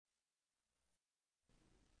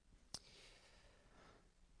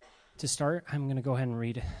To start, I'm going to go ahead and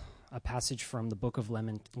read a passage from the book of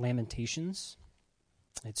Lamentations.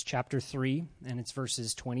 It's chapter 3, and it's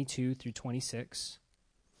verses 22 through 26.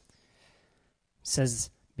 It says,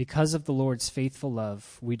 "Because of the Lord's faithful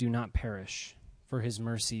love, we do not perish, for his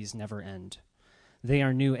mercies never end. They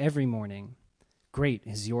are new every morning. Great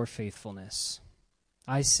is your faithfulness.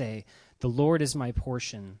 I say, the Lord is my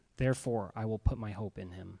portion, therefore I will put my hope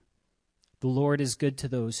in him. The Lord is good to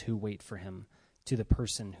those who wait for him, to the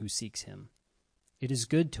person who seeks him. It is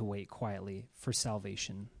good to wait quietly for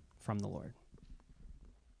salvation from the Lord."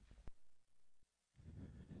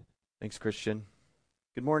 Thanks, Christian.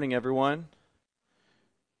 Good morning, everyone.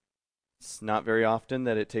 It's not very often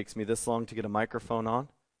that it takes me this long to get a microphone on,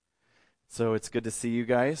 so it's good to see you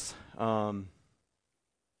guys.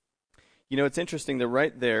 It's interesting that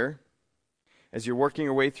right there, as you're working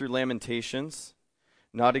your way through Lamentations,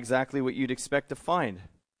 not exactly what you'd expect to find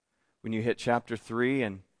when you hit chapter 3,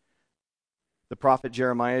 and the prophet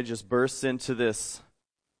Jeremiah just bursts into this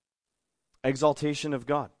exaltation of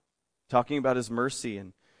God, talking about his mercy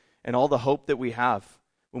and all the hope that we have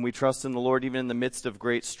when we trust in the Lord, even in the midst of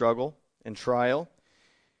great struggle and trial.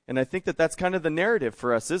 And I think that that's kind of the narrative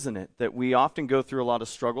for us, isn't it? That we often go through a lot of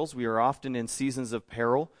struggles. We are often in seasons of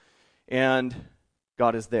peril, and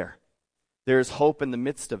God is there. There's hope in the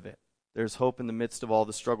midst of it. There's hope in the midst of all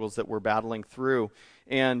the struggles that we're battling through.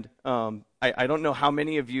 And I don't know how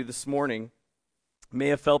many of you this morning may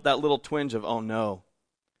have felt that little twinge of, oh no,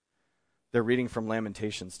 they're reading from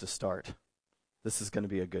Lamentations to start. This is going to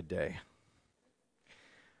be a good day.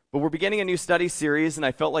 But we're beginning a new study series, and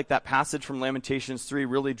I felt like that passage from Lamentations 3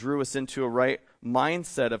 really drew us into a right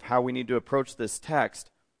mindset of how we need to approach this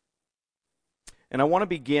text. And I want to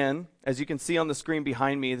begin, as you can see on the screen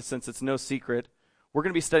behind me, since it's no secret, we're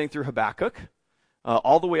going to be studying through Habakkuk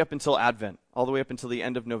all the way up until Advent, all the way up until the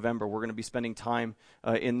end of November. We're going to be spending time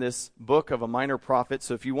in this book of a minor prophet.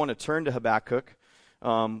 So if you want to turn to Habakkuk,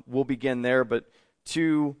 we'll begin there. But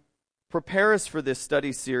to prepare us for this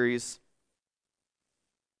study series,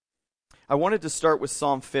 I wanted to start with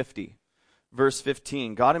Psalm 50, verse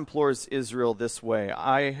 15. God implores Israel this way.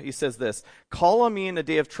 He says this, "Call on me in a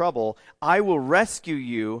day of trouble. I will rescue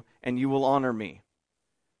you, and you will honor me."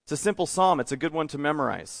 It's a simple psalm. It's a good one to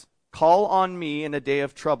memorize. Call on me in a day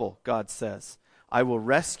of trouble, God says. I will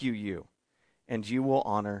rescue you, and you will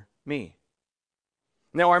honor me.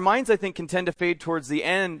 Now, our minds, I think, can tend to fade towards the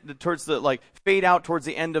end, fade out towards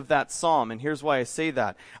the end of that psalm. And here's why I say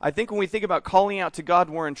that. I think when we think about calling out to God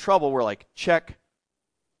when we're in trouble, we're like, check,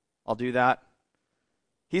 I'll do that.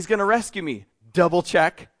 He's going to rescue me. Double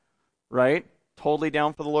check, right? Totally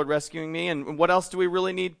down for the Lord rescuing me. And what else do we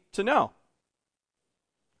really need to know?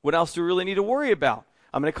 What else do we really need to worry about?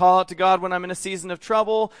 I'm going to call out to God when I'm in a season of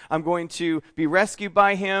trouble. I'm going to be rescued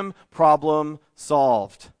by him. Problem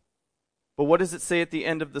solved. But what does it say at the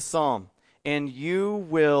end of the psalm? And you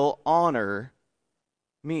will honor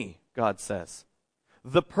me, God says.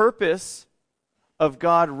 The purpose of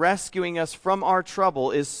God rescuing us from our trouble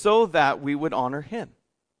is so that we would honor him.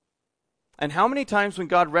 And how many times when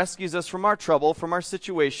God rescues us from our trouble, from our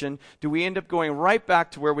situation, do we end up going right back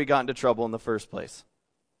to where we got into trouble in the first place?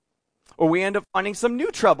 Or we end up finding some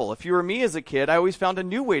new trouble. If you were me as a kid, I always found a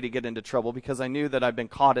new way to get into trouble because I knew that I've been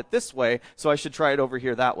caught it this way, so I should try it over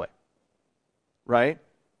here that way. Right?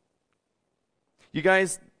 You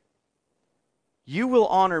guys, you will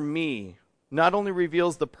honor me not only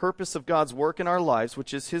reveals the purpose of God's work in our lives,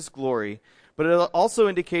 which is his glory, but it also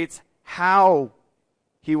indicates how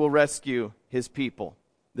he will rescue his people.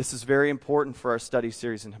 This is very important for our study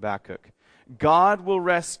series in Habakkuk. God will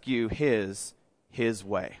rescue his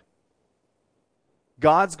way.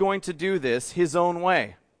 God's going to do this his own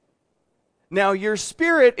way. Now, your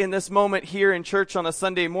spirit in this moment here in church on a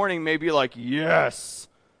Sunday morning may be like, yes,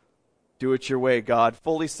 do it your way, God,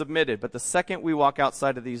 fully submitted. But the second we walk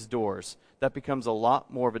outside of these doors, that becomes a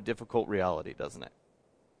lot more of a difficult reality, doesn't it?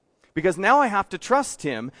 Because now I have to trust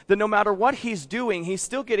him that no matter what he's doing, he's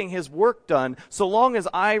still getting his work done. So long as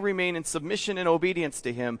I remain in submission and obedience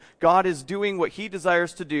to him, God is doing what he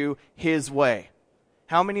desires to do his way.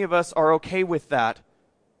 How many of us are okay with that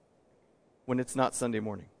when it's not Sunday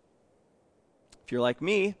morning? If you're like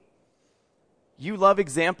me, you love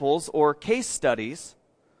examples or case studies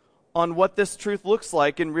on what this truth looks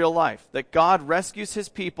like in real life, that God rescues his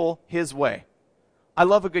people his way. I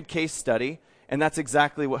love a good case study, and that's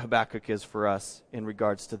exactly what Habakkuk is for us in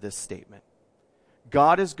regards to this statement.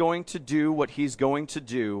 God is going to do what he's going to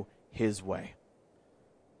do his way.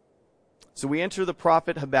 So we enter the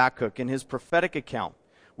prophet Habakkuk in his prophetic account,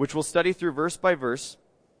 which we'll study through verse by verse.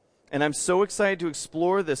 And I'm so excited to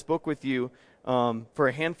explore this book with you for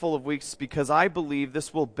a handful of weeks because I believe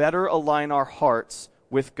this will better align our hearts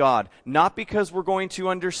with God. Not because we're going to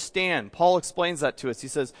understand. Paul explains that to us. He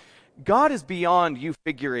says, God is beyond you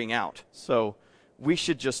figuring out, so we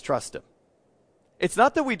should just trust him. It's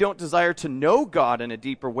not that we don't desire to know God in a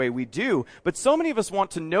deeper way. We do. But so many of us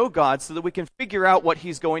want to know God so that we can figure out what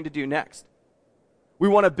he's going to do next. We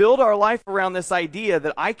want to build our life around this idea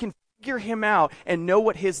that I can figure him out and know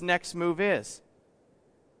what his next move is.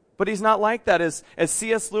 But he's not like that. As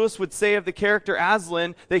C.S. Lewis would say of the character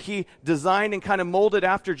Aslan, that he designed and kind of molded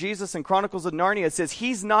after Jesus in Chronicles of Narnia, it says,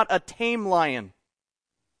 he's not a tame lion.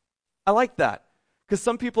 I like that. Because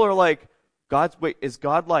some people are like, is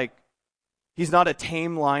God like, he's not a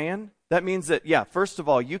tame lion? That means that, yeah, first of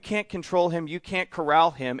all, you can't control him, you can't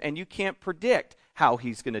corral him, and you can't predict how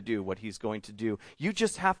he's going to do what he's going to do. You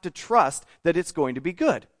just have to trust that it's going to be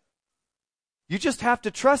good. You just have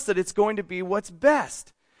to trust that it's going to be what's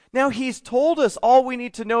best. Now, he's told us all we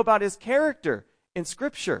need to know about his character in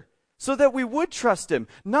Scripture so that we would trust him,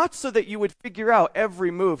 not so that you would figure out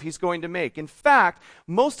every move he's going to make. In fact,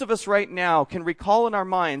 most of us right now can recall in our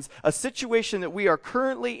minds a situation that we are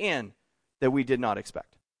currently in that we did not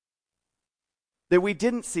expect, that we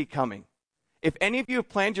didn't see coming. If any of you have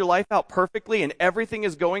planned your life out perfectly and everything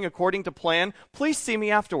is going according to plan, please see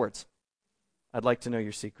me afterwards. I'd like to know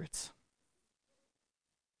your secrets.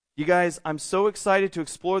 You guys, I'm so excited to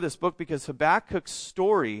explore this book because Habakkuk's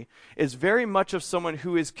story is very much of someone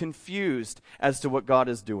who is confused as to what God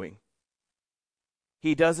is doing.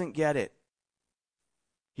 He doesn't get it.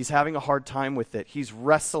 He's having a hard time with it. He's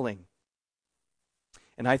wrestling.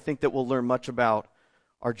 And I think that we'll learn much about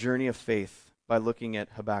our journey of faith by looking at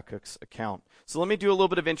Habakkuk's account. So let me do a little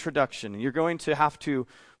bit of introduction. You're going to have to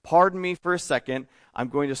pardon me for a second. I'm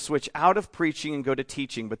going to switch out of preaching and go to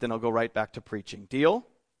teaching, but then I'll go right back to preaching. Deal?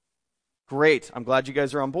 Great. I'm glad you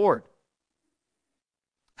guys are on board.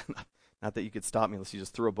 Not that you could stop me unless you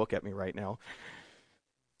just threw a book at me right now.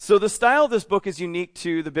 So the style of this book is unique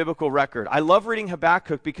to the biblical record. I love reading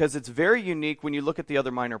Habakkuk because it's very unique when you look at the other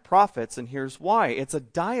minor prophets, and here's why. It's a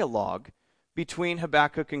dialogue between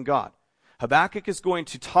Habakkuk and God. Habakkuk is going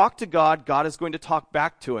to talk to God, God is going to talk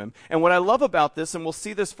back to him. And what I love about this, and we'll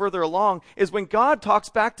see this further along, is when God talks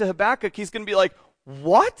back to Habakkuk, he's going to be like,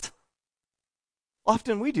 what?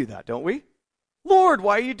 Often we do that, don't we? Lord,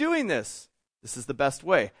 why are you doing this? This is the best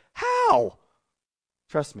way. How?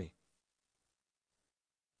 Trust me.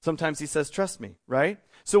 Sometimes he says, trust me, right?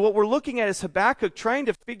 So what we're looking at is Habakkuk trying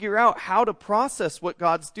to figure out how to process what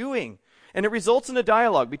God's doing. And it results in a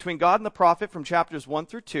dialogue between God and the prophet from chapters 1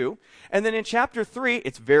 through 2. And then in chapter 3,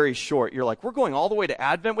 it's very short. You're like, we're going all the way to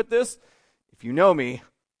Advent with this? If you know me,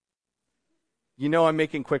 you know I'm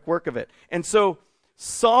making quick work of it. And so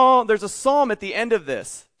there's a psalm at the end of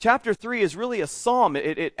this. Chapter 3 is really a psalm.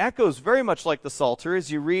 It echoes very much like the Psalter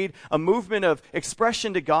as you read a movement of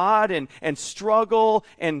expression to God and struggle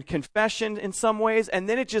and confession in some ways. And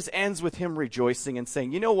then it just ends with him rejoicing and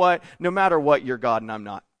saying, you know what? No matter what, you're God and I'm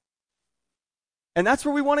not. And that's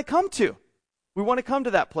where we want to come to. We want to come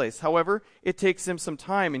to that place. However, it takes him some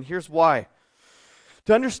time, and here's why.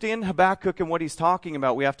 To understand Habakkuk and what he's talking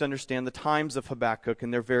about, we have to understand the times of Habakkuk,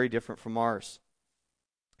 and they're very different from ours.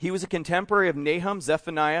 He was a contemporary of Nahum,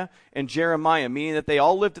 Zephaniah, and Jeremiah, meaning that they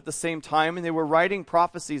all lived at the same time, and they were writing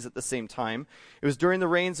prophecies at the same time. It was during the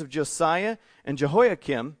reigns of Josiah and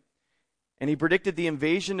Jehoiakim, and he predicted the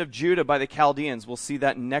invasion of Judah by the Chaldeans. We'll see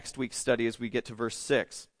that in next week's study as we get to verse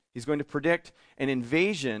 6. He's going to predict an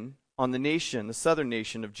invasion on the nation, the southern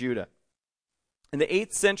nation of Judah. In the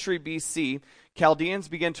 8th century BC, Chaldeans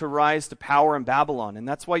began to rise to power in Babylon, and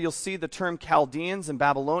that's why you'll see the term Chaldeans and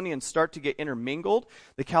Babylonians start to get intermingled.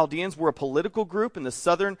 The Chaldeans were a political group in the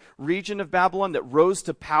southern region of Babylon that rose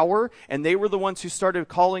to power, and they were the ones who started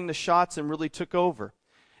calling the shots and really took over.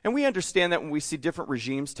 And we understand that when we see different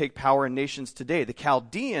regimes take power in nations today. The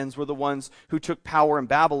Chaldeans were the ones who took power in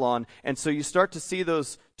Babylon, and so you start to see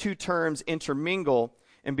those two terms intermingle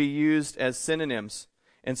and be used as synonyms.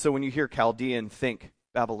 And so when you hear Chaldean, think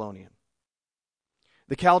Babylonian.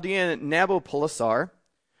 The Chaldean Nabopolassar,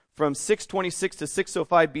 from 626 to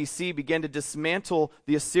 605 BC, began to dismantle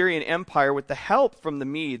the Assyrian Empire with the help from the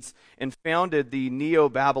Medes and founded the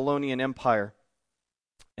Neo-Babylonian Empire.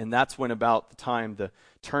 And that's when about the time the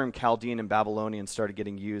term Chaldean and Babylonian started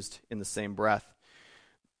getting used in the same breath.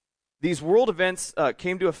 These world events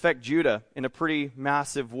came to affect Judah in a pretty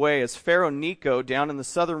massive way as Pharaoh Necho down in the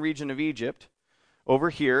southern region of Egypt,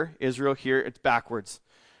 over here, Israel here, it's backwards.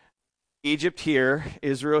 Egypt here,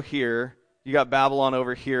 Israel here, you got Babylon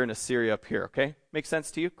over here and Assyria up here, okay? Make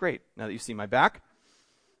sense to you? Great, now that you see my back.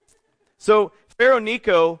 So Pharaoh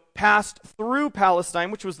Necho passed through Palestine,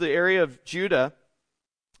 which was the area of Judah,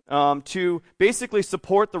 to basically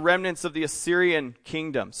support the remnants of the Assyrian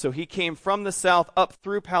kingdom. So he came from the south up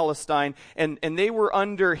through Palestine, and they were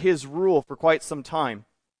under his rule for quite some time.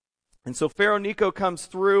 And so Pharaoh Necho comes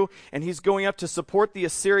through, and he's going up to support the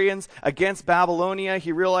Assyrians against Babylonia.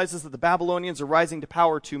 He realizes that the Babylonians are rising to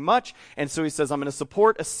power too much, and so he says, I'm going to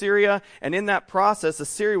support Assyria. And in that process,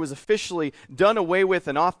 Assyria was officially done away with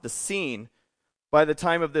and off the scene by the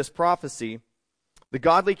time of this prophecy. The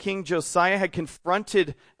godly king Josiah had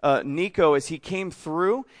confronted Necho as he came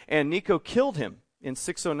through, and Necho killed him in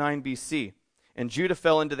 609 BC. And Judah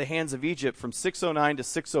fell into the hands of Egypt from 609 to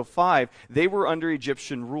 605. They were under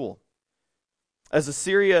Egyptian rule. As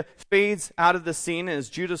Assyria fades out of the scene and as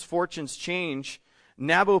Judah's fortunes change,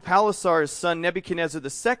 Nabopolassar's son Nebuchadnezzar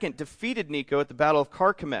II defeated Necho at the Battle of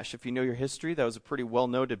Carchemish. If you know your history, that was a pretty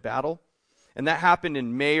well-noted battle. And that happened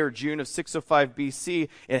in May or June of 605 BC.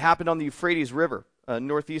 It happened on the Euphrates River,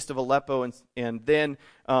 northeast of Aleppo. And then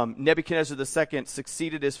Nebuchadnezzar II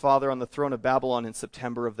succeeded his father on the throne of Babylon in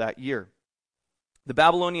September of that year. The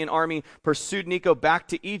Babylonian army pursued Necho back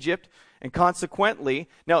to Egypt, and consequently,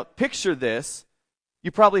 now picture this.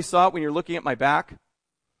 You probably saw it when you're looking at my back.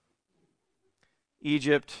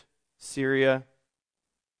 Egypt, Syria,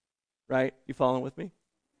 right? You following with me?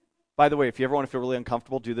 By the way, if you ever want to feel really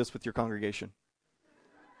uncomfortable, do this with your congregation.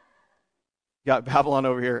 You got Babylon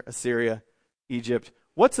over here, Assyria, Egypt.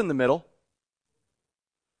 What's in the middle?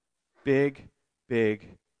 Big,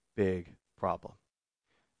 big, big problem.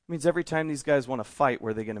 It means every time these guys want to fight,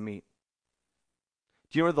 where are they going to meet?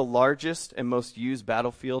 Do you know where the largest and most used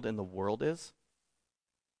battlefield in the world is?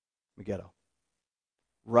 Megiddo.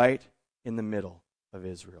 Right in the middle of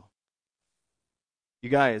Israel. You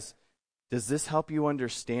guys, does this help you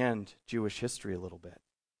understand Jewish history a little bit?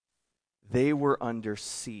 They were under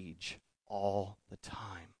siege all the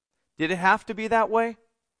time. Did it have to be that way?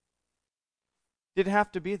 Did it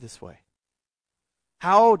have to be this way?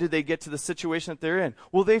 How did they get to the situation that they're in?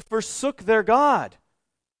 Well, they forsook their God.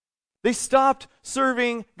 They stopped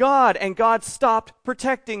serving God, and God stopped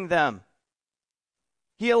protecting them.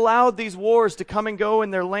 He allowed these wars to come and go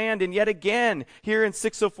in their land, and yet again, here in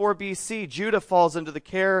 604 BC, Judah falls under the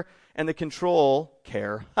care and the control,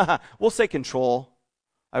 we'll say control,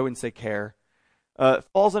 I wouldn't say care,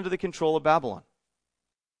 falls under the control of Babylon.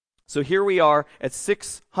 So here we are at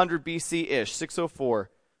 600 BC-ish,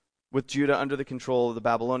 604, with Judah under the control of the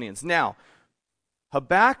Babylonians. Now,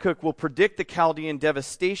 Habakkuk will predict the Chaldean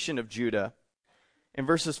devastation of Judah in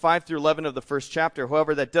verses 5 through 11 of the first chapter.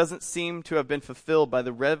 However, that doesn't seem to have been fulfilled by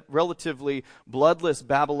the relatively bloodless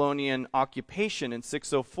Babylonian occupation in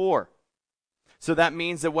 604. So that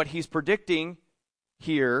means that what he's predicting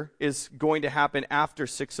here is going to happen after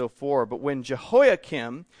 604. But when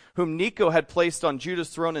Jehoiakim, whom Necho had placed on Judah's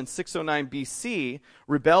throne in 609 BC,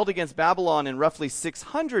 rebelled against Babylon in roughly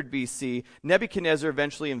 600 BC, Nebuchadnezzar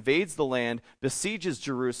eventually invades the land, besieges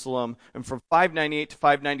Jerusalem, and from 598 to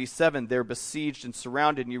 597, they're besieged and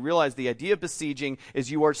surrounded. And you realize the idea of besieging is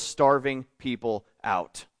you are starving people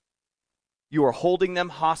out. You are holding them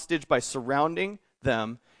hostage by surrounding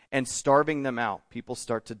them and starving them out. People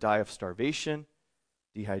start to die of starvation,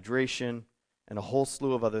 dehydration, and a whole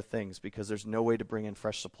slew of other things because there's no way to bring in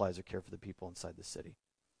fresh supplies or care for the people inside the city.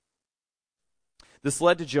 This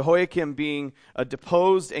led to Jehoiakim being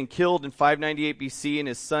deposed and killed in 598 BC, and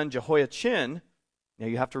his son Jehoiachin, now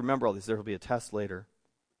you have to remember all these, there will be a test later.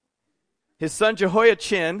 His son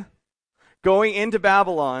Jehoiachin, going into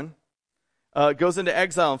Babylon, goes into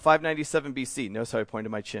exile in 597 BC. Notice how I pointed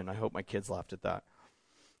my chin. I hope my kids laughed at that.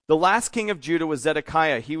 The last king of Judah was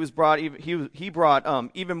Zedekiah. He brought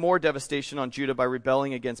even more devastation on Judah by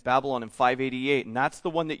rebelling against Babylon in 588. And that's the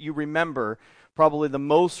one that you remember probably the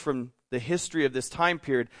most from the history of this time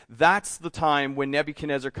period. That's the time when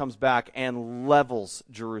Nebuchadnezzar comes back and levels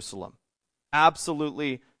Jerusalem.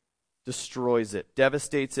 Absolutely destroys it,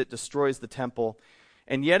 devastates it, destroys the temple.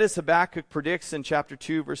 And yet, as Habakkuk predicts in chapter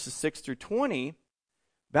 2, verses 6 through 20,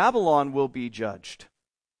 Babylon will be judged.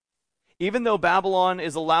 Even though Babylon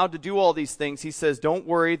is allowed to do all these things, he says, don't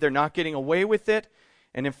worry, they're not getting away with it.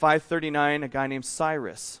 And in 539, a guy named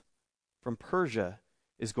Cyrus from Persia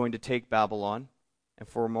is going to take Babylon. And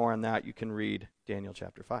for more on that, you can read Daniel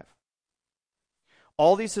chapter 5.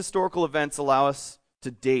 All these historical events allow us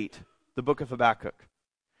to date the book of Habakkuk.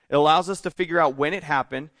 It allows us to figure out when it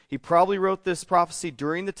happened. He probably wrote this prophecy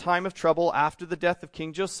during the time of trouble after the death of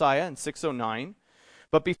King Josiah in 609.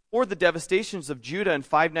 But before the devastations of Judah in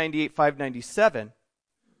 598, 597,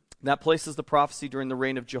 that places the prophecy during the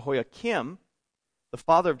reign of Jehoiakim, the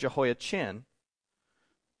father of Jehoiachin,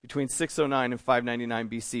 between 609 and 599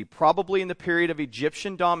 BC, probably in the period of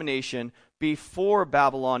Egyptian domination before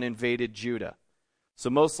Babylon invaded Judah. So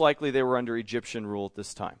most likely they were under Egyptian rule at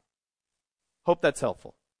this time. Hope that's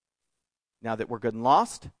helpful. Now that we're good and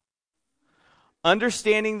lost,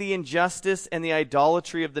 understanding the injustice and the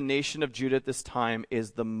idolatry of the nation of Judah at this time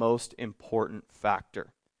is the most important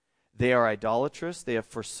factor. They are idolatrous. They have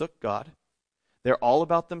forsook God. They're all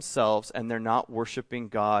about themselves, and they're not worshiping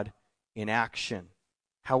God in action.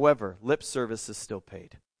 However, lip service is still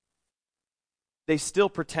paid. They still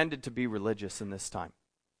pretended to be religious in this time.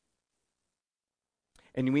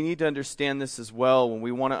 And we need to understand this as well when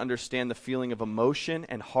we want to understand the feeling of emotion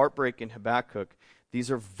and heartbreak in Habakkuk.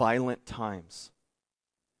 These are violent times.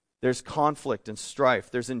 There's conflict and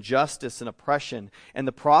strife. There's injustice and oppression. And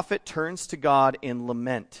the prophet turns to God in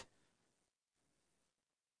lament.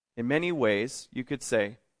 In many ways, you could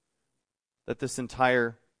say that this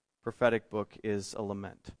entire prophetic book is a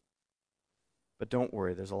lament. But don't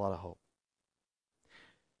worry, there's a lot of hope.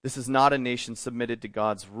 This is not a nation submitted to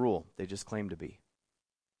God's rule. They just claim to be.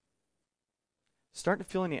 Starting to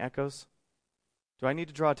feel any echoes? Do I need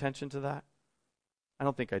to draw attention to that? I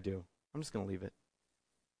don't think I do. I'm just going to leave it.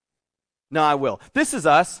 No, I will. This is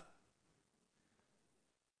us.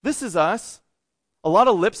 This is us. A lot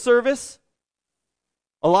of lip service.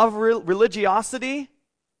 A lot of religiosity.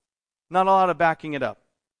 Not a lot of backing it up.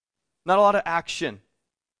 Not a lot of action.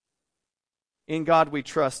 In God we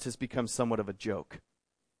trust has become somewhat of a joke.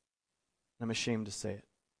 I'm ashamed to say it.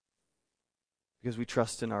 Because we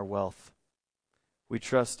trust in our wealth. We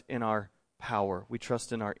trust in our power. We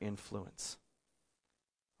trust in our influence.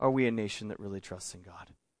 Are we a nation that really trusts in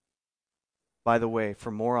God? By the way, for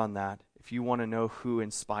more on that, if you want to know who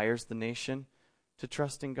inspires the nation to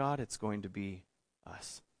trust in God, it's going to be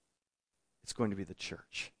us. It's going to be the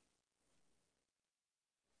church.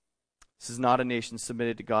 This is not a nation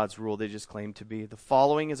submitted to God's rule. They just claim to be. The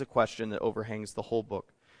following is a question that overhangs the whole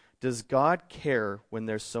book. Does God care when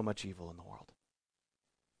there's so much evil in the world?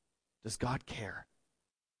 Does God care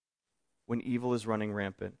when evil is running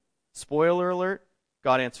rampant? Spoiler alert,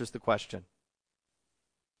 God answers the question.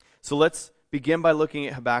 So let's begin by looking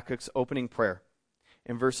at Habakkuk's opening prayer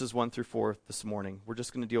in verses 1 through 4 this morning. We're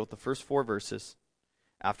just going to deal with the first 4 verses.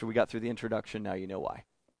 After we got through the introduction, now you know why.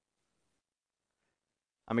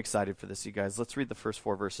 I'm excited for this, you guys. Let's read the first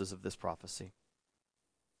 4 verses of this prophecy.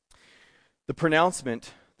 The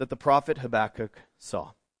pronouncement that the prophet Habakkuk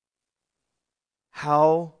saw.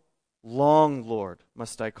 How long, Lord,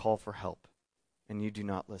 must I call for help, and you do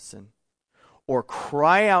not listen? Or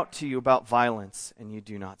cry out to you about violence, and you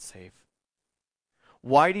do not save?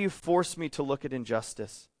 Why do you force me to look at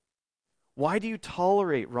injustice? Why do you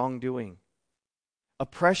tolerate wrongdoing?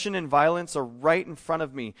 Oppression and violence are right in front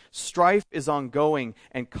of me. Strife is ongoing,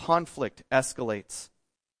 and conflict escalates.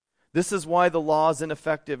 This is why the law is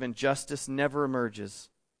ineffective and justice never emerges.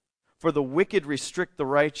 For the wicked restrict the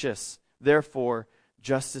righteous. Therefore,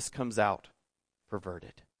 justice comes out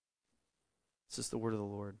perverted. This is the word of the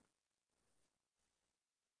Lord.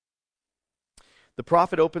 The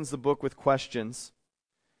prophet opens the book with questions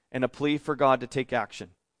and a plea for God to take action.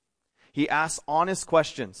 He asks honest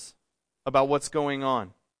questions about what's going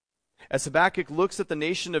on. As Habakkuk looks at the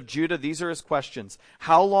nation of Judah, these are his questions.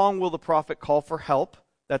 How long will the prophet call for help?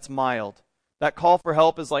 That's mild. That call for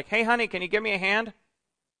help is like, hey honey, can you give me a hand?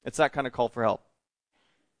 It's that kind of call for help.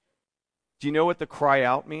 Do you know what the cry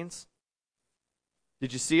out means?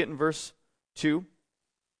 Did you see it in verse 2?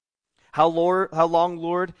 How long,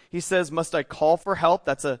 Lord? He says, must I call for help?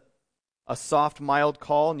 That's a soft, mild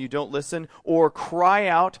call and you don't listen. Or cry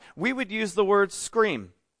out. We would use the word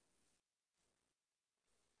scream.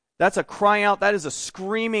 That's a cry out. That is a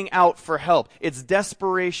screaming out for help. It's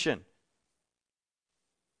desperation.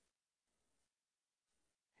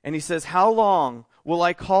 And he says, how long will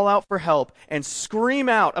I call out for help and scream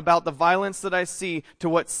out about the violence that I see to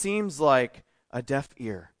what seems like a deaf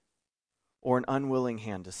ear or an unwilling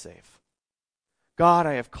hand to save? God,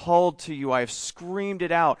 I have called to you. I have screamed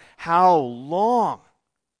it out. How long?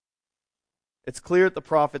 It's clear that the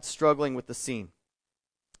prophet's struggling with the scene.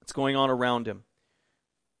 It's going on around him.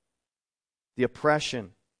 The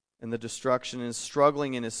oppression and the destruction is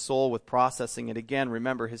struggling in his soul with processing it. Again,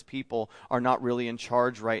 remember, his people are not really in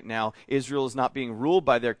charge right now. Israel is not being ruled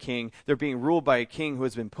by their king. They're being ruled by a king who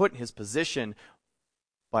has been put in his position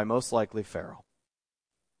by most likely Pharaoh,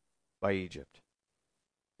 by Egypt.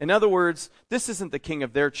 In other words, this isn't the king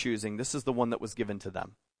of their choosing. This is the one that was given to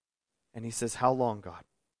them. And he says, how long, God?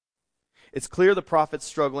 It's clear the prophet's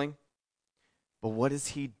struggling, but what does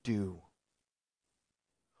he do?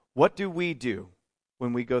 What do we do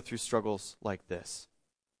when we go through struggles like this?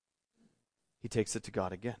 he takes it to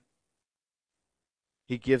God again.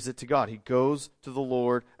 He gives it to God. He goes to the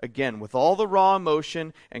Lord again. With all the raw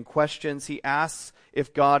emotion and questions, he asks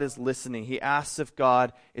if God is listening. He asks if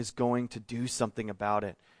God is going to do something about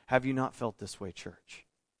it. Have you not felt this way, church?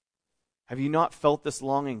 Have you not felt this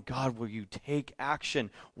longing? God, will you take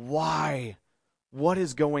action? Why? What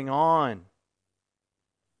is going on?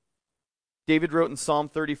 David wrote in Psalm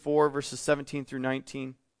 34, verses 17 through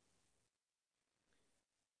 19.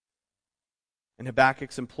 And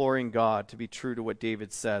Habakkuk's imploring God to be true to what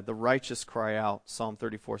David said. The righteous cry out, Psalm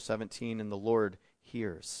 34:17, and the Lord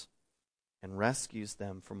hears and rescues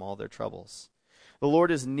them from all their troubles. The Lord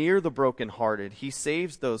is near the brokenhearted. He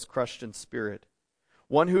saves those crushed in spirit.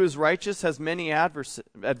 One who is righteous has many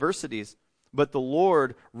adversities, but the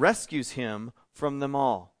Lord rescues him from them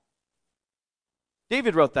all.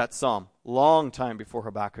 David wrote that psalm long time before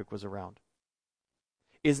Habakkuk was around.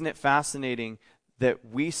 Isn't it fascinating that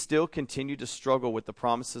we still continue to struggle with the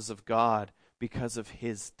promises of God because of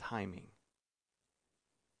his timing?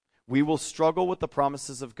 We will struggle with the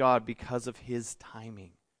promises of God because of his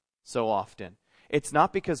timing so often. It's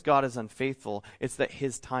not because God is unfaithful, it's that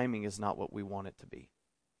his timing is not what we want it to be.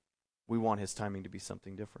 We want his timing to be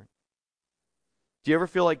something different. Do you ever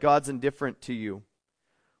feel like God's indifferent to you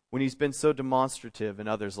when he's been so demonstrative in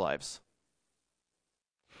others' lives?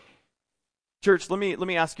 Church, let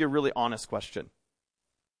me ask you a really honest question.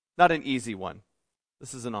 Not an easy one.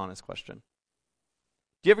 This is an honest question.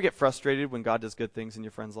 Do you ever get frustrated when God does good things in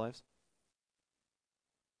your friends' lives?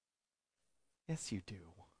 Yes, you do.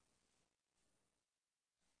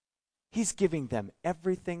 He's giving them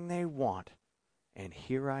everything they want, and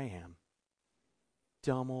here I am.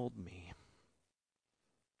 Dumb old me.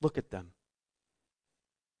 Look at them.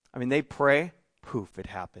 I mean, they pray, poof, it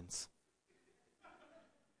happens.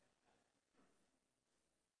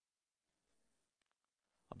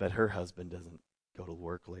 I'll bet her husband doesn't go to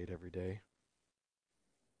work late every day.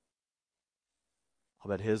 I'll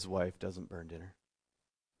bet his wife doesn't burn dinner.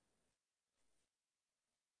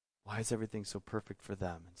 Why is everything so perfect for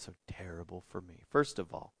them and so terrible for me? First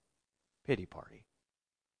of all, pity party.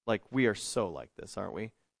 Like, we are so like this, aren't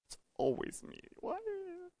we? It's always me. Why?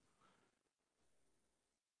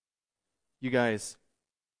 You guys,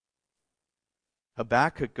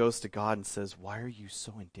 Habakkuk goes to God and says, why are you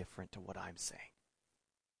so indifferent to what I'm saying?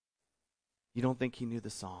 You don't think he knew the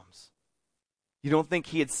Psalms? You don't think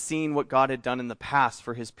he had seen what God had done in the past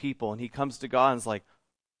for his people? And he comes to God and is like,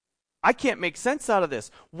 I can't make sense out of this.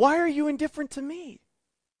 Why are you indifferent to me?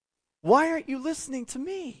 Why aren't you listening to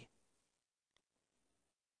me?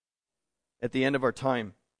 At the end of our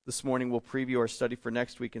time this morning, we'll preview our study for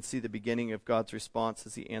next week and see the beginning of God's response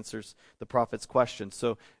as he answers the prophet's question.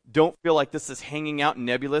 So don't feel like this is hanging out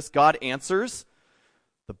nebulous. God answers.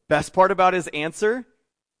 The best part about his answer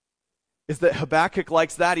is that Habakkuk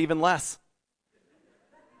likes that even less.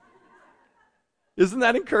 Isn't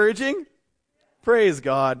that encouraging? Praise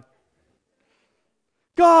God.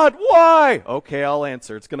 God, why? Okay, I'll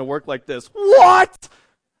answer. It's going to work like this. What?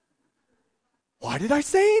 Why did I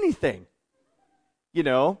say anything? You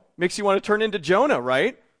know, makes you want to turn into Jonah,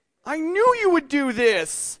 right? I knew you would do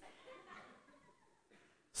this.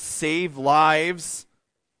 Save lives.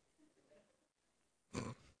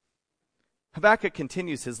 Habakkuk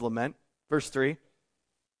continues his lament. Verse 3.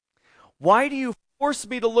 Why do you force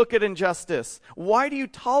me to look at injustice? Why do you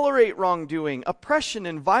tolerate wrongdoing? Oppression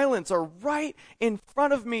and violence are right in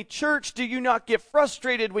front of me. Church, do you not get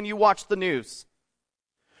frustrated when you watch the news?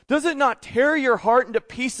 Does it not tear your heart into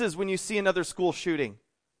pieces when you see another school shooting?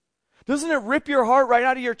 Doesn't it rip your heart right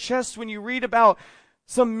out of your chest when you read about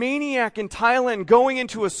some maniac in Thailand going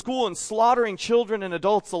into a school and slaughtering children and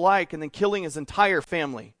adults alike and then killing his entire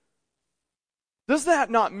family? Does that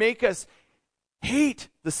not make us hate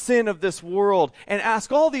the sin of this world and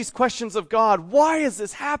ask all these questions of God? Why is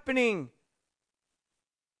this happening?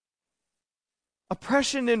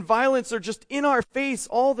 Oppression and violence are just in our face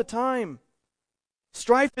all the time.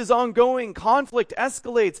 Strife is ongoing. Conflict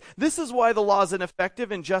escalates. This is why the law is ineffective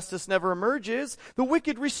and justice never emerges. The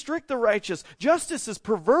wicked restrict the righteous. Justice is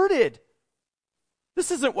perverted. This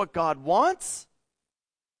isn't what God wants.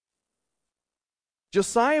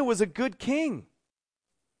 Josiah was a good king.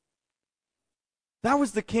 That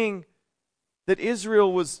was the king that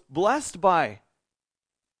Israel was blessed by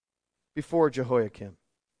before Jehoiakim,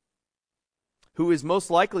 who is most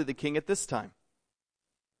likely the king at this time.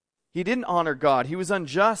 He didn't honor God. He was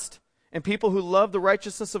unjust. And people who loved the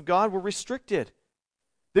righteousness of God were restricted.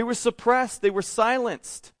 They were suppressed. They were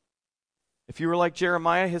silenced. If you were like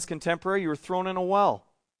Jeremiah, his contemporary, you were thrown in a well.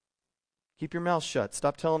 Keep your mouth shut.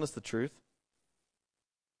 Stop telling us the truth.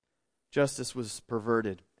 Justice was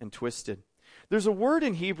perverted and twisted. There's a word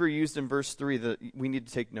in Hebrew used in verse 3 that we need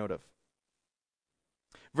to take note of.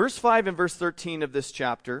 Verse 5 and verse 13 of this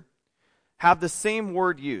chapter have the same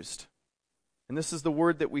word used. And this is the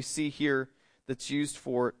word that we see here that's used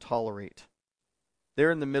for tolerate. There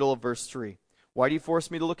in the middle of verse 3. Why do you force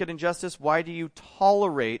me to look at injustice? Why do you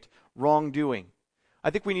tolerate wrongdoing?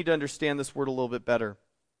 I think we need to understand this word a little bit better.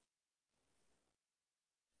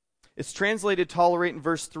 It's translated tolerate in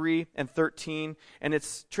verse 3 and 13, and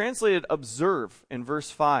it's translated observe in verse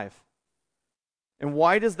 5. And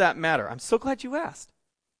why does that matter? I'm so glad you asked.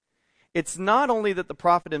 It's not only that the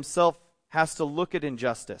prophet himself has to look at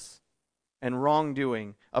injustice and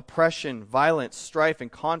wrongdoing, oppression, violence, strife, and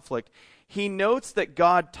conflict. He notes that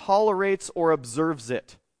God tolerates or observes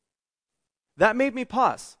it. That made me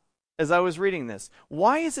pause as I was reading this.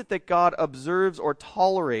 Why is it that God observes or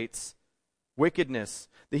tolerates wickedness?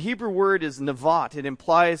 The Hebrew word is navat. It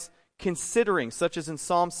implies considering, such as in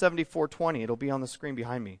Psalm 74:20. It'll be on the screen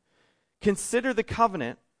behind me. Consider the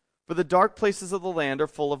covenant, for the dark places of the land are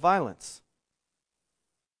full of violence.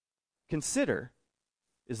 Consider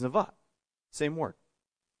is navat. Same word.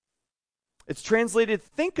 It's translated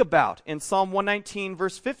think about in Psalm 119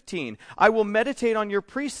 verse 15. I will meditate on your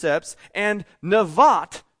precepts and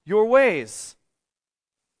navat your ways.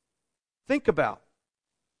 Think about.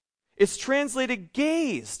 It's translated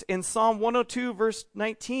gazed in Psalm 102 verse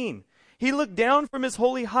 19. He looked down from his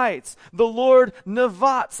holy heights. The Lord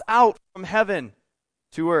navats out from heaven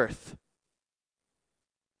to earth.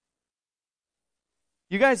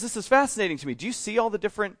 You guys, this is fascinating to me. Do you see all the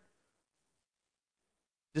different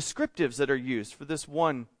descriptives that are used for this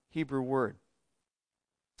one Hebrew word?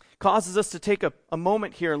 Causes us to take a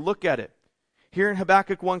moment here and look at it. Here in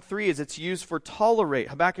Habakkuk 1:3 is it's used for tolerate.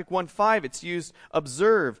 Habakkuk 1:5 it's used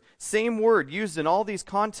observe. Same word used in all these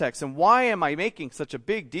contexts. And why am I making such a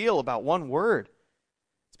big deal about one word?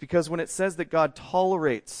 It's because when it says that God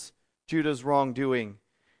tolerates Judah's wrongdoing,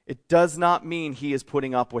 it does not mean he is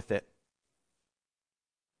putting up with it.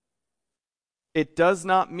 It does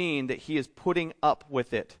not mean that he is putting up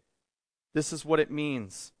with it. This is what it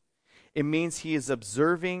means. It means he is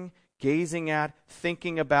observing, gazing at,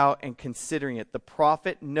 thinking about, and considering it. The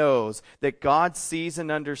prophet knows that God sees and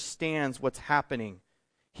understands what's happening.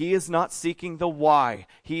 He is not seeking the why.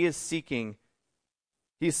 He is seeking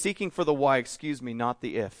for the why, not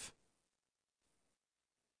the if.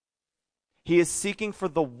 He is seeking for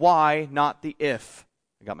the why, not the if.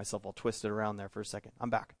 I got myself all twisted around there for a second. I'm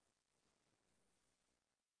back.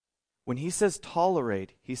 When he says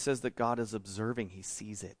tolerate, he says that God is observing. He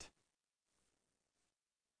sees it.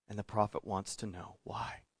 And the prophet wants to know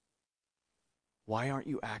why. Why aren't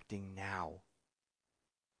you acting now?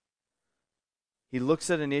 He looks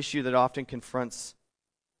at an issue that often confronts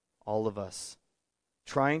all of us,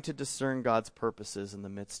 trying to discern God's purposes in the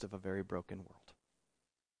midst of a very broken world.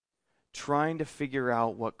 Trying to figure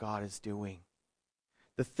out what God is doing.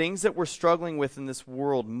 The things that we're struggling with in this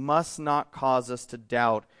world must not cause us to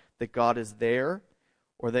doubt that God is there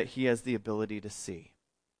or that he has the ability to see.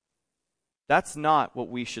 That's not what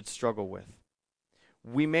we should struggle with.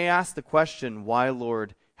 We may ask the question, why,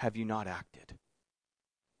 Lord, have you not acted?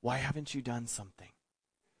 Why haven't you done something?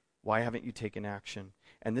 Why haven't you taken action?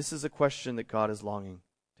 And this is a question that God is longing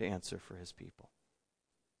to answer for his people.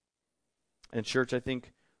 And church, I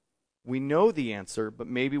think we know the answer, but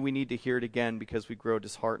maybe we need to hear it again because we grow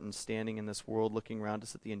disheartened standing in this world, looking around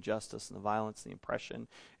us at the injustice and the violence and the oppression,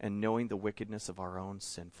 and knowing the wickedness of our own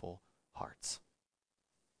sinful hearts.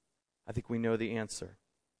 I think we know the answer.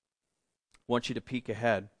 I want you to peek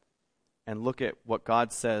ahead and look at what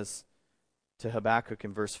God says to Habakkuk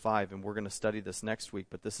in verse 5, and we're going to study this next week,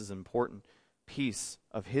 but this is an important piece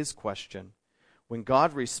of his question. When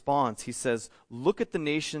God responds, he says, look at the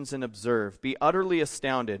nations and observe. Be utterly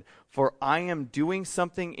astounded, for I am doing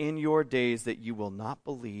something in your days that you will not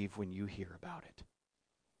believe when you hear about it.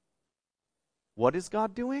 What is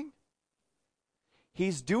God doing?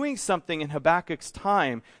 He's doing something in Habakkuk's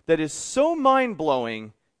time that is so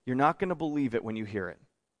mind-blowing, you're not going to believe it when you hear it.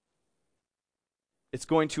 It's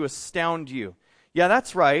going to astound you. Yeah,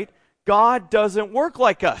 that's right. God doesn't work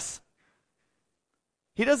like us.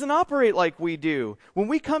 He doesn't operate like we do. When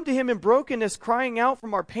we come to him in brokenness, crying out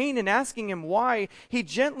from our pain and asking him why, he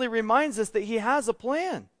gently reminds us that he has a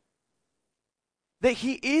plan. That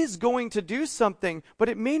he is going to do something, but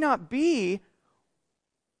it may not be,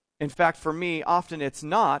 in fact, for me, often it's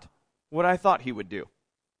not what I thought he would do.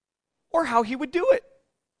 Or how he would do it.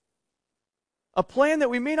 A plan that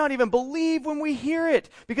we may not even believe when we hear it.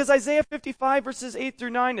 Because Isaiah 55 verses 8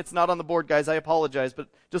 through 9, it's not on the board, guys, I apologize, but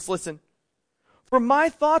just listen. For my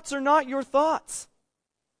thoughts are not your thoughts,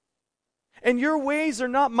 And your ways are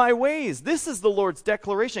not my ways. This is the Lord's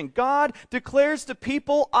declaration. God declares to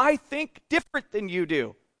people, I think different than you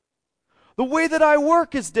do. The way that I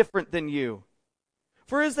work is different than you.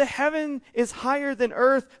 For as the heaven is higher than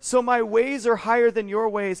earth, so my ways are higher than your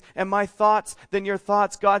ways, and my thoughts than your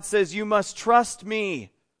thoughts. God says, you must trust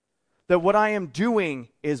me that what I am doing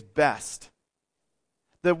is best.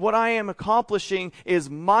 That what I am accomplishing is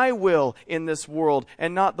my will in this world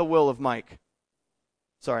and not the will of Mike.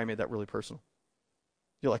 Sorry, I made that really personal.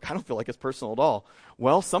 You're like, I don't feel like it's personal at all.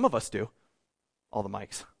 Well, some of us do. All the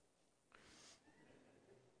mics.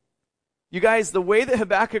 You guys, the way that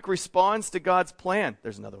Habakkuk responds to God's plan.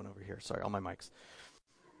 There's another one over here. Sorry, all my mics.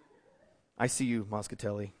 I see you,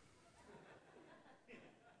 Moscatelli.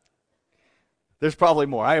 There's probably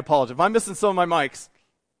more. I apologize. If I'm missing some of my mics.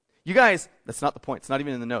 You guys, that's not the point. It's not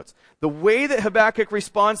even in the notes. The way that Habakkuk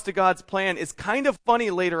responds to God's plan is kind of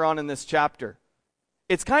funny later on in this chapter.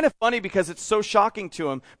 It's kind of funny because it's so shocking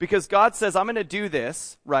to him, because God says, I'm going to do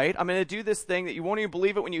this, right? I'm going to do this thing that you won't even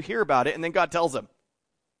believe it when you hear about it, and then God tells him.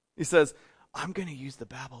 He says, I'm going to use the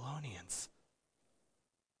Babylonians.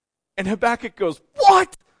 And Habakkuk goes,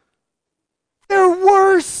 what? They're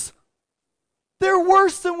worse. They're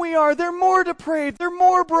worse than we are. They're more depraved. They're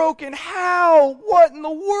more broken. How? What in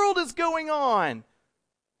the world is going on?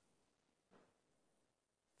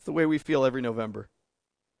 It's the way we feel every November.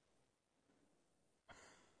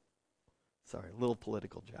 Sorry, a little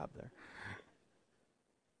political jab there.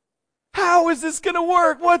 How is this going to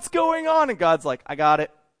work? What's going on? And God's like, I got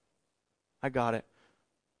it. I got it.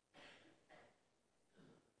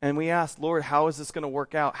 And we asked, Lord, how is this going to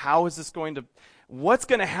work out? How is this going to, what's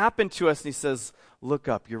going to happen to us? And he says, look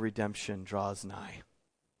up, your redemption draws nigh.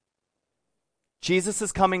 Jesus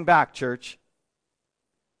is coming back, church.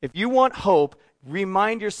 If you want hope,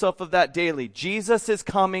 remind yourself of that daily. Jesus is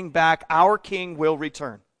coming back. Our King will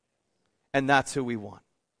return. And that's who we want.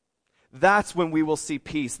 That's when we will see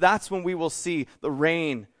peace. That's when we will see the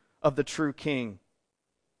reign of the true King.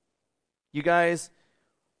 You guys,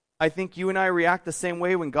 I think you and I react the same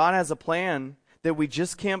way when God has a plan that we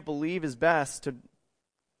just can't believe is best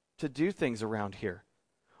to do things around here.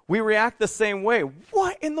 We react the same way.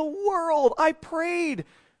 What in the world? I prayed.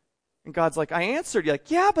 And God's like, I answered. You're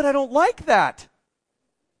like, yeah, but I don't like that.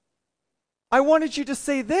 I wanted you to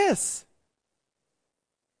say this.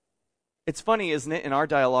 It's funny, isn't it, in our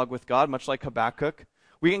dialogue with God, much like Habakkuk,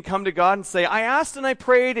 we can come to God and say, I asked and I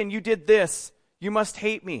prayed and you did this. You must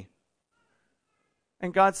hate me.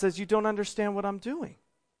 And God says, you don't understand what I'm doing.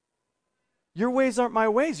 Your ways aren't my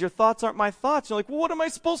ways. Your thoughts aren't my thoughts. You're like, well, what am I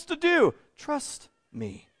supposed to do? Trust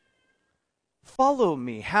me. Follow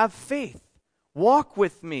me. Have faith. Walk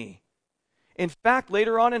with me. In fact,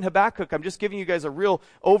 later on in Habakkuk, I'm just giving you guys a real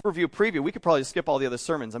overview preview. We could probably skip all the other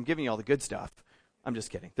sermons. I'm giving you all the good stuff. I'm just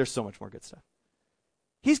kidding. There's so much more good stuff.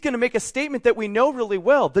 He's going to make a statement that we know really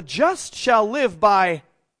well. The just shall live by,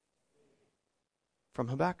 from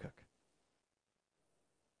Habakkuk.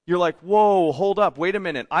 You're like, whoa, hold up, wait a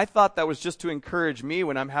minute. I thought that was just to encourage me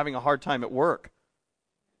when I'm having a hard time at work.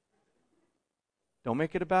 Don't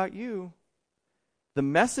make it about you. The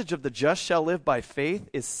message of the just shall live by faith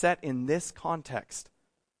is set in this context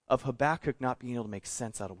of Habakkuk not being able to make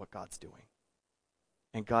sense out of what God's doing.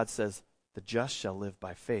 And God says, the just shall live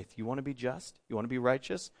by faith. You want to be just? You want to be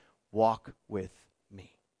righteous? Walk with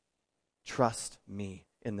me. Trust me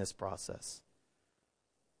in this process.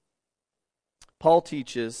 Paul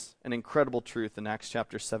teaches an incredible truth in Acts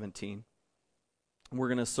chapter 17. We're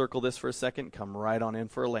going to circle this for a second, come right on in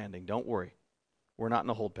for a landing. Don't worry. We're not in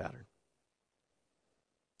a hold pattern.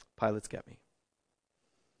 Pilots get me.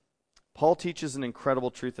 Paul teaches an incredible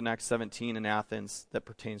truth in Acts 17 in Athens that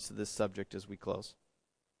pertains to this subject as we close.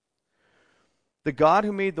 The God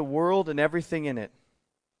who made the world and everything in it,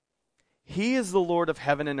 He is the Lord of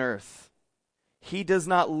heaven and earth. He does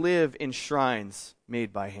not live in shrines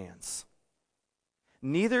made by hands.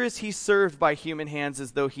 Neither is he served by human hands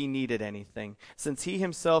as though he needed anything, since he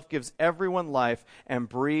himself gives everyone life and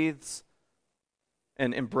breathes,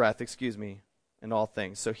 and breath, in all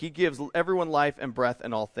things. So he gives everyone life and breath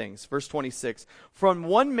in all things. Verse 26, from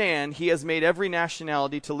one man he has made every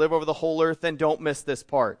nationality to live over the whole earth, and don't miss this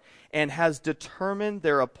part, and has determined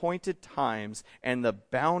their appointed times and the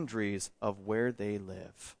boundaries of where they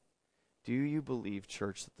live. Do you believe,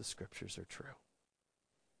 church, that the scriptures are true?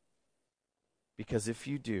 Because if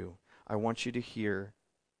you do, I want you to hear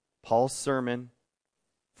Paul's sermon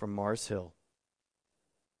from Mars Hill,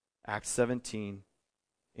 Acts 17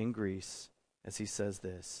 in Greece, as he says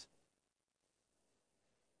this.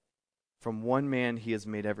 From one man he has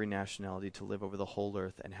made every nationality to live over the whole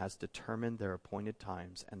earth and has determined their appointed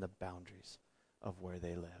times and the boundaries of where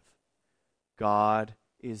they live. God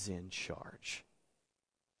is in charge.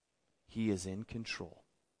 He is in control.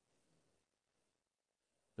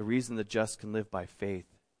 The reason the just can live by faith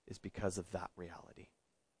is because of that reality.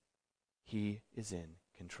 He is in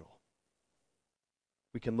control.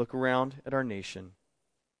 We can look around at our nation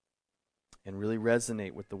and really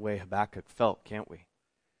resonate with the way Habakkuk felt, can't we?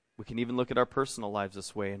 We can even look at our personal lives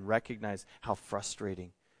this way and recognize how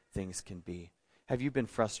frustrating things can be. Have you been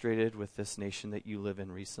frustrated with this nation that you live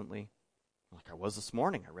in recently? Like I was this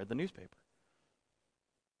morning. I read the newspaper.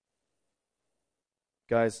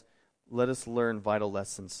 Guys, let us learn vital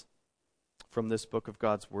lessons from this book of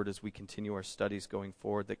God's Word as we continue our studies going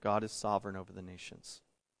forward, that God is sovereign over the nations.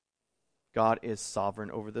 God is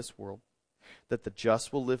sovereign over this world, that the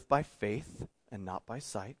just will live by faith and not by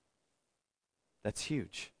sight. That's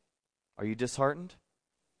huge. Are you disheartened?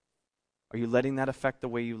 Are you letting that affect the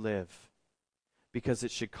way you live? Because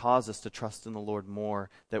it should cause us to trust in the Lord more,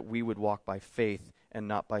 that we would walk by faith and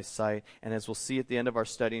not by sight. And as we'll see at the end of our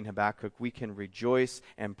study in Habakkuk, we can rejoice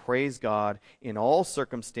and praise God in all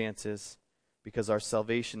circumstances, because our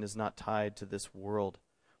salvation is not tied to this world,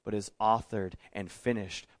 but is authored and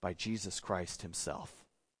finished by Jesus Christ himself.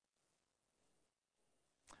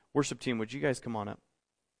 Worship team, would you guys come on up?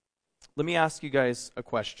 Let me ask you guys a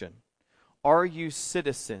question. Are you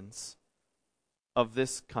citizens of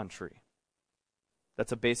this country?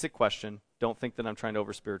 That's a basic question. Don't think that I'm trying to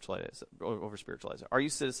over-spiritualize it. Are you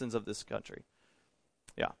citizens of this country?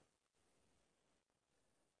 Yeah.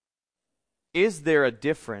 Is there a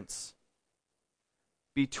difference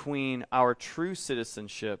between our true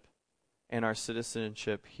citizenship and our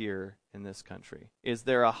citizenship here in this country? Is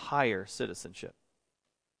there a higher citizenship?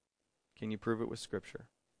 Can you prove it with Scripture?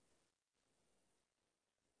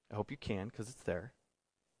 I hope you can, because it's there.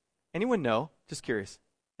 Anyone know? Just curious.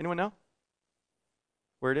 Anyone know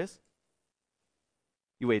where it is?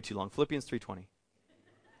 You waited too long. Philippians 3:20.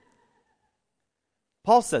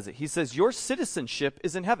 Paul says it. He says, your citizenship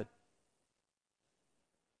is in heaven.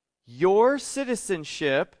 Your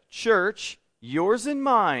citizenship, church, yours and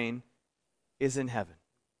mine, is in heaven.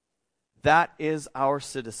 That is our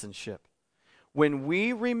citizenship. When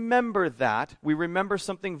we remember that, we remember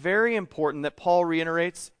something very important that Paul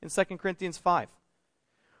reiterates in 2 Corinthians 5.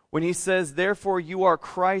 When he says, therefore you are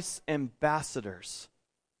Christ's ambassadors.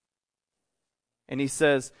 And he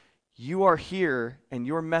says, you are here and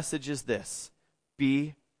your message is this: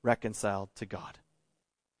 be reconciled to God.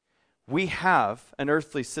 We have an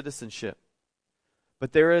earthly citizenship,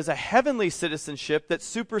 but there is a heavenly citizenship that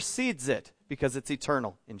supersedes it because it's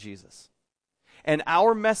eternal in Jesus. And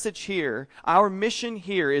our message here, our mission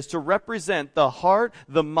here, is to represent the heart,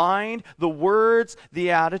 the mind, the words, the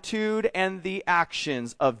attitude, and the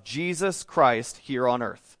actions of Jesus Christ here on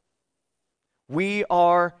earth. We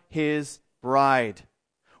are his bride.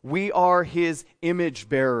 We are his image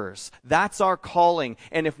bearers. That's our calling.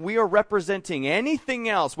 And if we are representing anything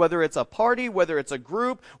else, whether it's a party, whether it's a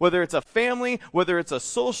group, whether it's a family, whether it's a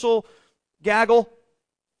social gaggle,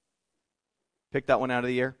 pick that one out of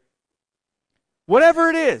the air. Whatever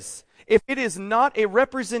it is, if it is not a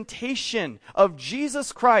representation of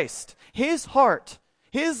Jesus Christ, his heart,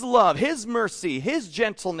 his love, his mercy, his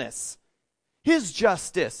gentleness, his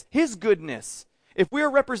justice, his goodness, if we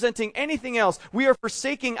are representing anything else, we are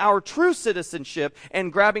forsaking our true citizenship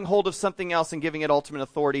and grabbing hold of something else and giving it ultimate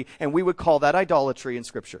authority, and we would call that idolatry in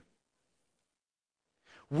Scripture.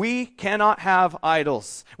 We cannot have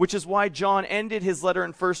idols, which is why John ended his letter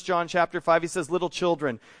in 1 John chapter 5. He says, little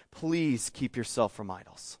children, please keep yourself from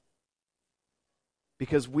idols.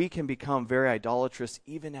 Because we can become very idolatrous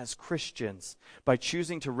even as Christians by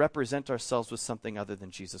choosing to represent ourselves with something other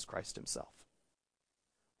than Jesus Christ himself.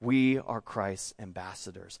 We are Christ's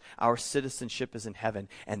ambassadors. Our citizenship is in heaven,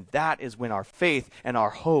 and that is when our faith and our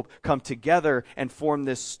hope come together and form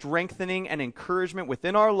this strengthening and encouragement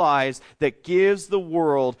within our lives that gives the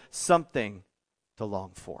world something to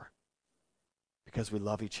long for. Because we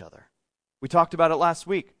love each other. We talked about it last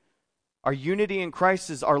week. Our unity in Christ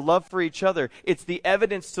is our love for each other. It's the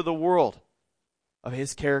evidence to the world of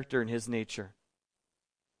his character and his nature.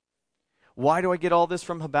 Why do I get all this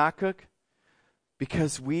from Habakkuk?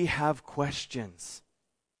 Because we have questions.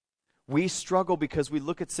 We struggle because we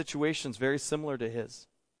look at situations very similar to his.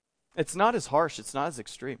 It's not as harsh. It's not as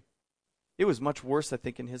extreme. It was much worse, I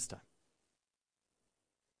think, in his time.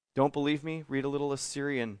 Don't believe me? Read a little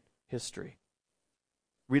Assyrian history.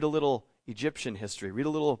 Read a little Egyptian history. Read a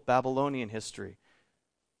little Babylonian history.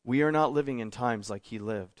 We are not living in times like he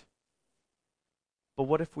lived. But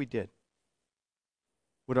what if we did?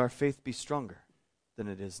 Would our faith be stronger than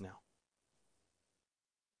it is now?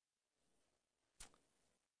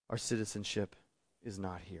 Our citizenship is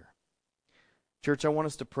not here. Church, I want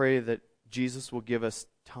us to pray that Jesus will give us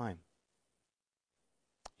time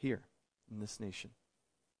here in this nation,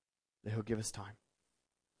 that he'll give us time.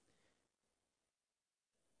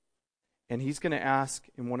 And he's going to ask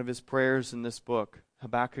in one of his prayers in this book,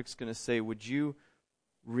 Habakkuk's going to say, would you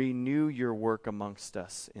renew your work amongst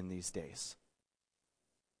us in these days?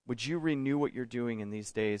 Would you renew what you're doing in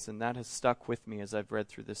these days? And that has stuck with me as I've read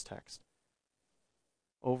through this text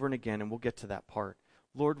over and again, and we'll get to that part.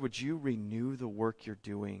 Lord, would you renew the work you're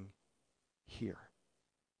doing here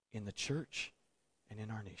in the church and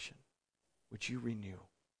in our nation? Would you renew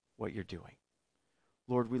what you're doing?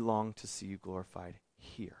 Lord, we long to see you glorified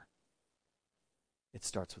here. It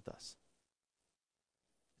starts with us.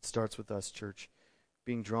 It starts with us, church,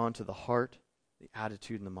 being drawn to the heart, the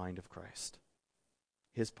attitude, and the mind of Christ.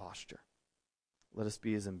 His posture. Let us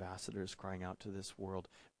be his ambassadors crying out to this world,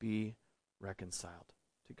 be reconciled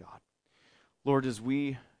to God. Lord, as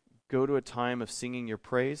we go to a time of singing your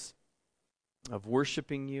praise, of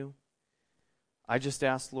worshiping you, I just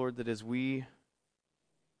ask, Lord, that as we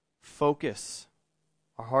focus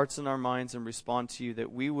our hearts and our minds and respond to you,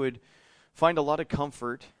 that we would find a lot of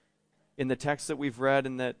comfort in the text that we've read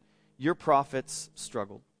and that your prophets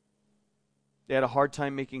struggled. They had a hard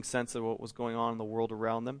time making sense of what was going on in the world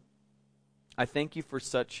around them. I thank you for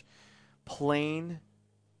such plain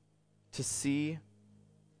to see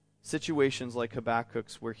situations like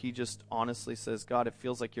Habakkuk's where he just honestly says, God, it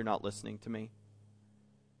feels like you're not listening to me.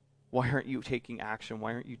 Why aren't you taking action?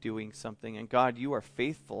 Why aren't you doing something? And God, you are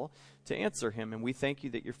faithful to answer him. And we thank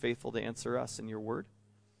you that you're faithful to answer us in your word.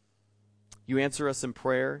 You answer us in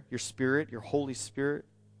prayer, your Spirit, your Holy Spirit.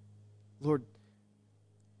 Lord,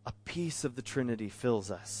 a piece of the Trinity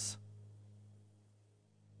fills us.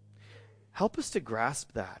 Help us to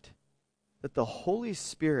grasp that the Holy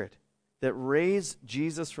Spirit that raised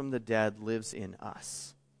Jesus from the dead lives in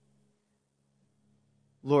us.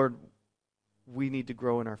 Lord, we need to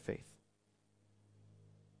grow in our faith.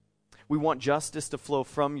 We want justice to flow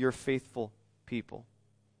from your faithful people.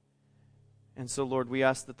 And so, Lord, we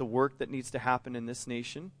ask that the work that needs to happen in this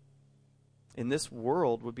nation, in this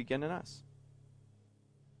world, would begin in us.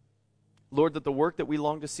 Lord, that the work that we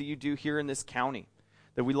long to see you do here in this county,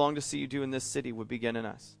 that we long to see you do in this city, would begin in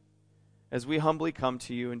us. As we humbly come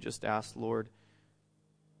to you and just ask, Lord,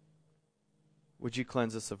 would you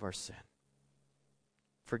cleanse us of our sin?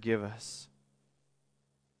 Forgive us.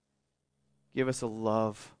 Give us a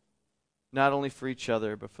love, not only for each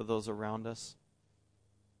other, but for those around us.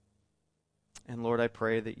 And Lord, I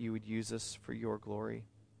pray that you would use us for your glory.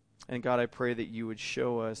 And God, I pray that you would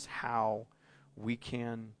show us how we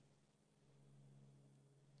can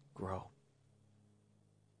grow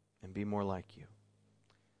and be more like you.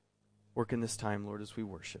 Work in this time, Lord, as we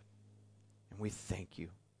worship. And we thank you.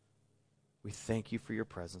 We thank you for your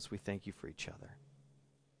presence. We thank you for each other.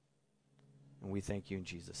 And we thank you in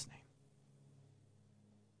Jesus' name.